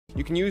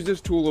you can use this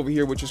tool over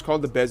here, which is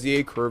called the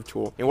Bezier curve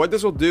tool. And what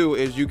this will do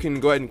is you can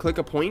go ahead and click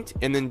a point,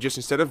 and then just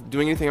instead of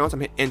doing anything else, I'm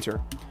hit enter.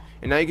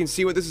 And now you can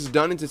see what this has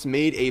done is it's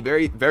made a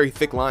very, very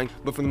thick line.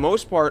 But for the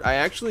most part, I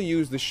actually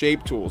use the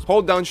shape tools.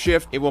 Hold down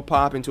shift, it will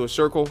pop into a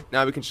circle.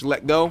 Now we can just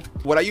let go.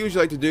 What I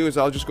usually like to do is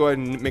I'll just go ahead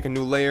and make a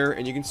new layer,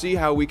 and you can see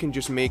how we can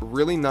just make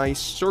really nice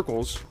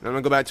circles. And I'm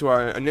gonna go back to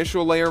our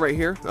initial layer right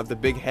here of the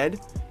big head,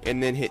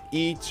 and then hit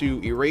E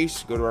to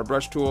erase, go to our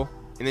brush tool,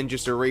 and then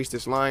just erase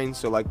this line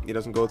so like it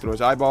doesn't go through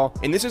his eyeball.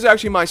 And this is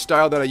actually my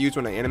style that I use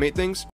when I animate things.